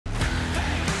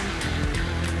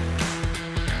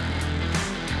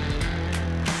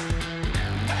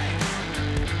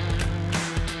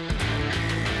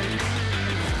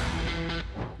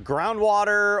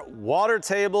Groundwater, water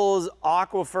tables,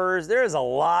 aquifers, there's a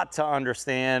lot to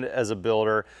understand as a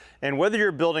builder. And whether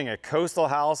you're building a coastal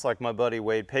house like my buddy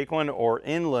Wade Paquin or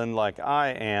inland like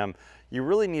I am, you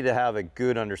really need to have a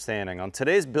good understanding. On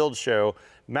today's build show,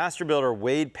 master builder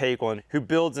Wade Paquin, who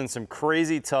builds in some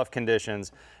crazy tough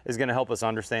conditions, is going to help us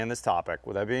understand this topic.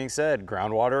 With that being said,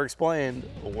 Groundwater Explained,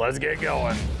 let's get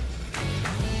going.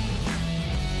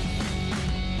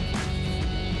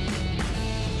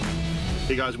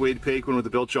 Hey guys, Wade Paquin with the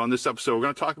Build Show. On this episode, we're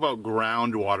going to talk about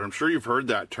groundwater. I'm sure you've heard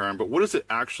that term, but what does it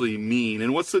actually mean?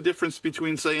 And what's the difference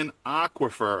between, say, an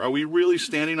aquifer? Are we really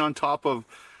standing on top of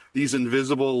these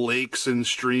invisible lakes and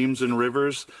streams and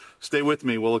rivers? Stay with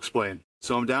me, we'll explain.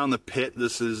 So I'm down the pit.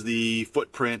 This is the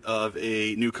footprint of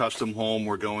a new custom home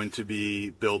we're going to be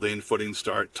building. Footing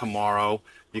start tomorrow.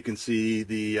 You can see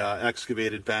the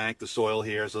excavated bank, the soil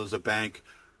here. So there's a bank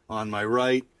on my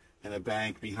right and a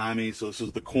bank behind me. So this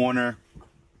is the corner.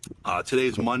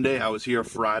 Today's Monday. I was here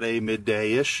Friday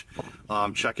midday-ish,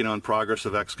 checking on progress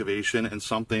of excavation, and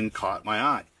something caught my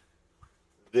eye.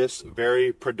 This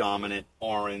very predominant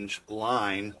orange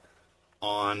line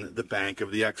on the bank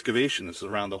of the excavation. This is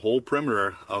around the whole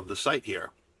perimeter of the site here.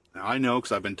 Now I know,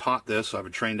 because I've been taught this, so I have a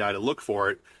trained eye to look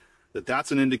for it, that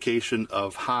that's an indication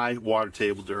of high water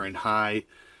table during high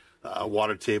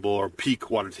water table, or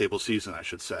peak water table season, I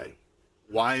should say.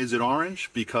 Why is it orange?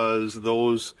 Because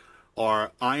those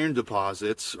are iron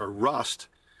deposits or rust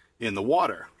in the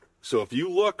water. So if you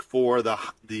look for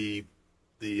the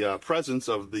presence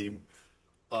of the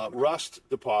rust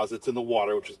deposits in the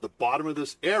water, which is the bottom of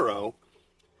this arrow,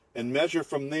 and measure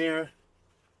from there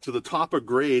to the top of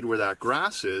grade where that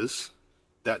grass is,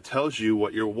 that tells you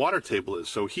what your water table is.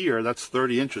 So here, that's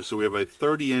 30 inches. So we have a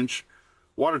 30-inch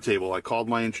water table. I called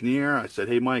my engineer. I said,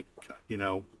 hey, Mike, you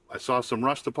know, I saw some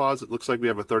rust deposit. Looks like we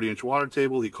have a 30-inch water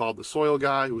table. He called the soil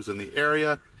guy who was in the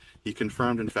area. He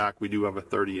confirmed, in fact, we do have a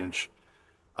 30-inch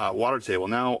water table.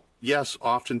 Now, yes,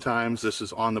 oftentimes this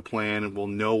is on the plan and we'll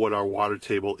know what our water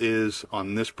table is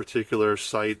on this particular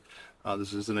site.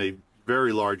 This isn't a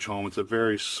very large home. It's a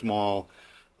very small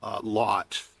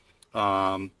lot.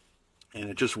 And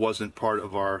it just wasn't part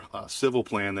of our civil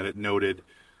plan that it noted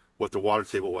what the water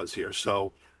table was here.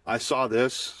 So I saw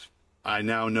this. I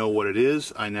now know what it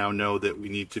is. I now know that we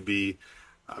need to be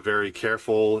very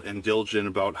careful and diligent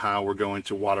about how we're going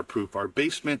to waterproof our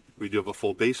basement. We do have a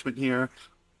full basement here.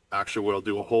 Actually, we'll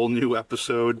do a whole new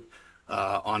episode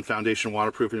on foundation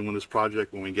waterproofing with this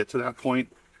project when we get to that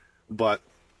point. But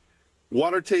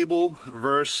water table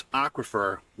versus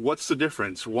aquifer, what's the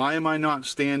difference? Why am I not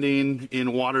standing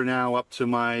in water now up to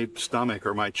my stomach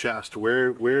or my chest?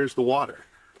 Where's the water?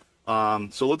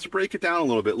 So let's break it down a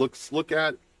little bit. Let's look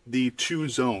at the two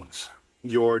zones,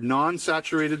 your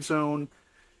non-saturated zone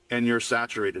and your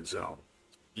saturated zone.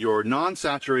 Your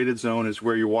non-saturated zone is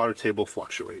where your water table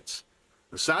fluctuates.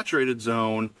 The saturated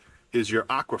zone is your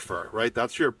aquifer, right?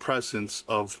 That's your presence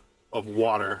of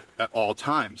water at all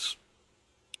times.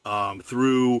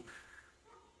 Through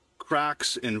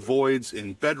cracks and voids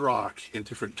in bedrock, in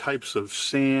different types of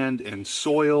sand and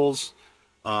soils,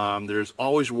 there's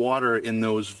always water in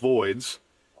those voids,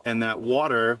 and that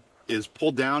water is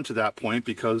pulled down to that point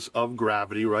because of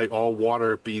gravity, right? All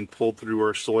water being pulled through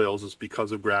our soils is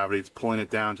because of gravity. It's pulling it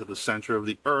down to the center of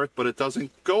the earth, but it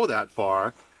doesn't go that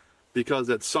far because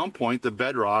at some point the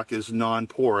bedrock is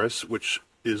non-porous, which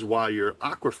is why your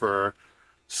aquifer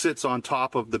sits on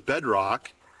top of the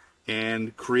bedrock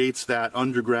and creates that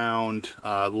underground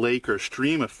lake or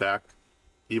stream effect,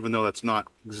 even though that's not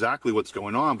exactly what's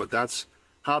going on, but that's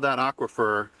how that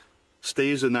aquifer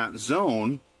stays in that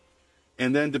zone.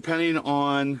 And then depending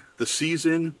on the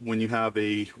season, when you have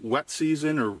a wet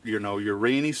season or, you know, your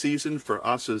rainy season, for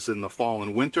us is in the fall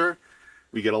and winter,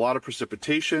 we get a lot of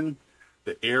precipitation.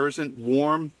 The air isn't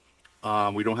warm.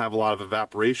 We don't have a lot of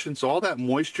evaporation. So all that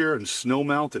moisture and snow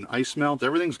melt and ice melt,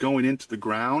 everything's going into the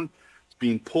ground. It's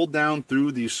being pulled down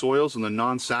through these soils in the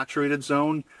non-saturated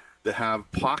zone that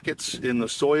have pockets in the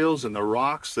soils and the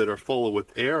rocks that are full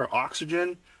with air,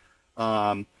 oxygen.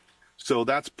 So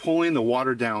that's pulling the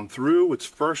water down through. It's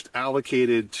first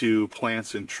allocated to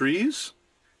plants and trees.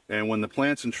 And when the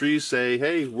plants and trees say,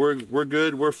 hey, we're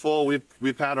good, we're full,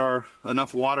 we've had our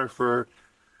enough water for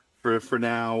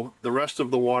now, the rest of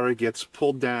the water gets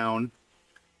pulled down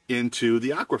into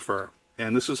the aquifer.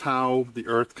 And this is how the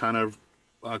earth kind of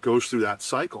goes through that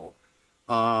cycle.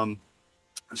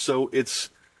 So it's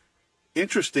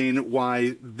interesting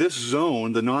why this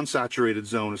zone, the non-saturated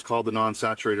zone, is called the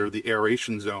non-saturated or the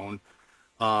aeration zone.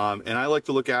 And I like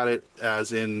to look at it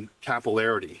as in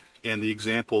capillarity, and the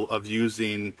example of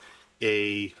using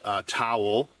a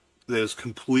towel that is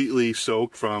completely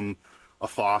soaked from a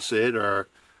faucet or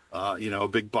a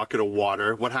big bucket of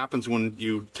water. What happens when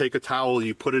you take a towel,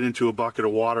 you put it into a bucket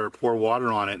of water, pour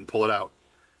water on it and pull it out?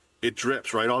 It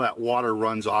drips, right? All that water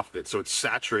runs off it, so it's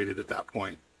saturated at that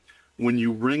point. When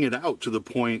you wring it out to the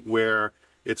point where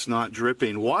it's not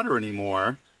dripping water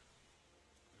anymore,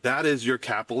 that is your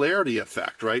capillarity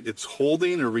effect, right? It's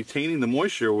holding or retaining the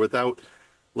moisture without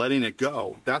letting it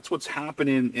go. That's what's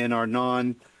happening in our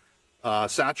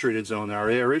non-saturated zone, our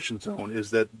aeration zone,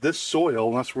 is that this soil,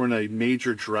 unless we're in a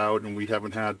major drought and we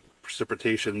haven't had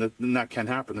precipitation, then that can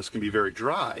happen. This can be very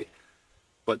dry.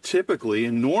 But typically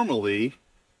and normally,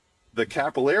 the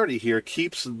capillarity here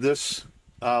keeps this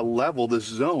level, this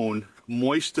zone,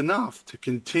 moist enough to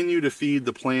continue to feed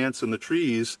the plants and the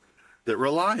trees that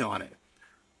rely on it.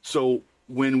 So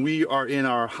when we are in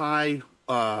our high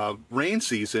rain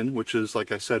season, which is,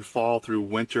 like I said, fall through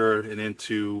winter and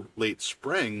into late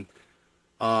spring,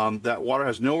 that water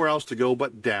has nowhere else to go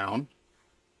but down.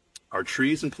 Our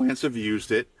trees and plants have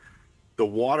used it. The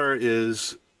water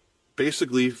is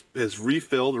basically has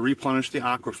refilled or replenished the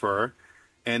aquifer,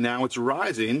 and now it's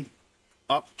rising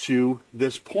up to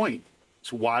this point.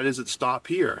 So why does it stop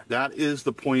here? That is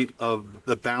the point of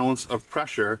the balance of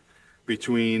pressure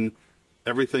between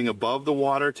everything above the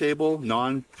water table,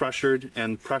 non-pressured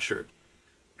and pressured.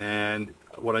 And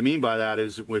what I mean by that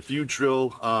is if you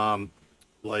drill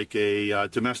like a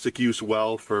domestic use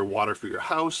well for water for your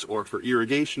house or for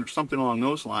irrigation or something along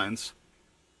those lines,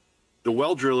 the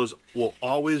well drillers will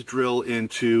always drill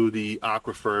into the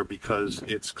aquifer because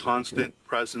it's constant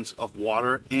presence of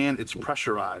water and it's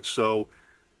pressurized. So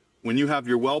when you have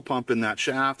your well pump in that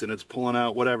shaft and it's pulling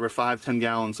out whatever 5-10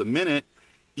 gallons a minute,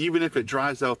 even if it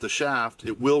dries out the shaft,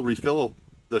 it will refill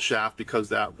the shaft because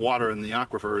that water in the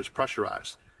aquifer is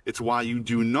pressurized. It's why you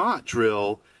do not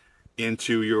drill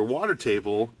into your water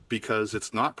table, because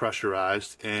it's not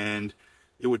pressurized and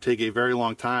it would take a very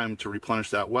long time to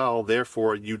replenish that well.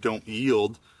 Therefore, you don't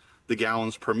yield the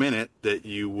gallons per minute that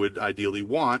you would ideally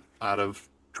want out of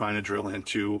trying to drill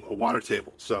into a water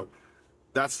table. So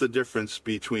that's the difference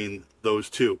between those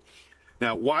two.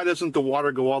 Now, why doesn't the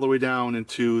water go all the way down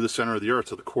into the center of the earth,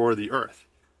 to the core of the earth?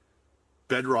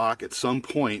 Bedrock at some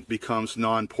point becomes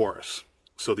non-porous.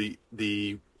 So the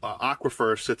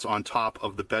aquifer sits on top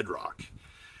of the bedrock.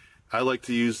 I like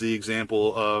to use the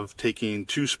example of taking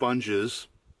two sponges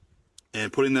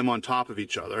and putting them on top of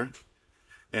each other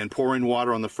and pouring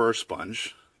water on the first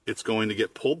sponge. It's going to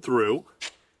get pulled through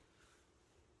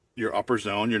your upper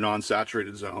zone, your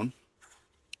non-saturated zone,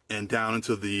 and down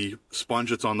into the sponge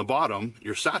that's on the bottom,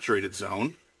 your saturated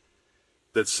zone,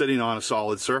 that's sitting on a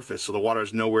solid surface, so the water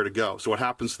has nowhere to go. So what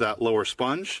happens to that lower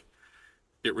sponge?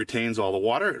 It retains all the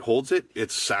water, it holds it,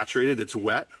 it's saturated, it's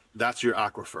wet. That's your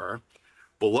aquifer.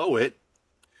 Below it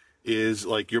is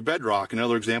like your bedrock.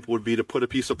 Another example would be to put a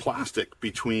piece of plastic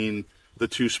between the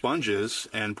two sponges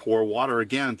and pour water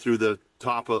again through the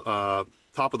top of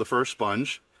the first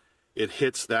sponge. It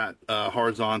hits that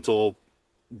horizontal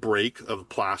break of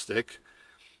plastic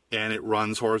and it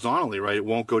runs horizontally, right? It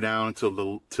won't go down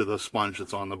to the sponge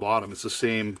that's on the bottom. It's the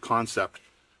same concept.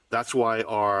 That's why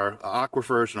our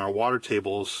aquifers and our water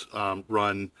tables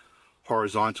run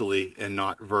horizontally and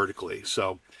not vertically.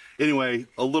 So anyway,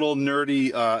 a little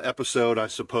nerdy episode, I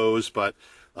suppose, but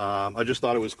I just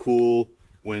thought it was cool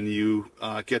when you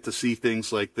get to see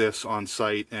things like this on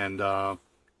site. And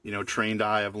trained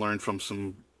eye, I've learned from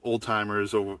some old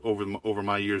timers over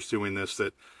my years doing this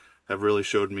that have really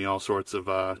showed me all sorts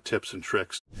of tips and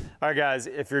tricks. All right, guys,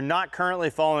 if you're not currently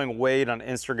following Wade on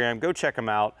Instagram, go check him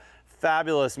out.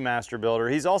 Fabulous master builder.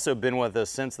 He's also been with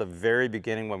us since the very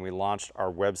beginning when we launched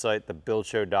our website,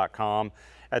 thebuildshow.com,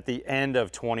 at the end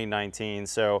of 2019.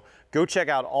 So go check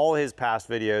out all his past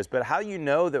videos. But how you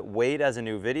know that Wade has a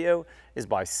new video is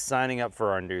by signing up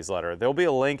for our newsletter. There'll be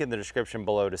a link in the description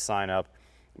below to sign up.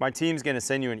 My team's going to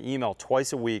send you an email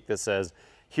twice a week that says,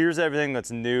 here's everything that's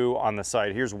new on the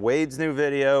site. Here's Wade's new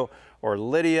video, or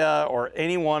Lydia, or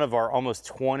any one of our almost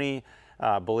 20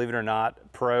 believe it or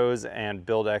not, pros and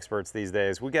build experts these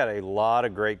days. We got a lot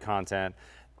of great content,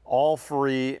 all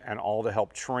free and all to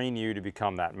help train you to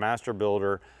become that master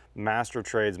builder, master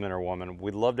tradesman or woman.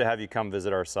 We'd love to have you come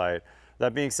visit our site.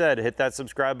 That being said, hit that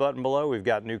subscribe button below. We've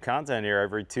got new content here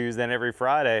every Tuesday and every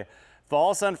Friday. Follow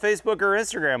us on Facebook or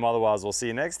Instagram. Otherwise, we'll see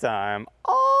you next time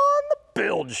on The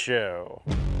Build Show.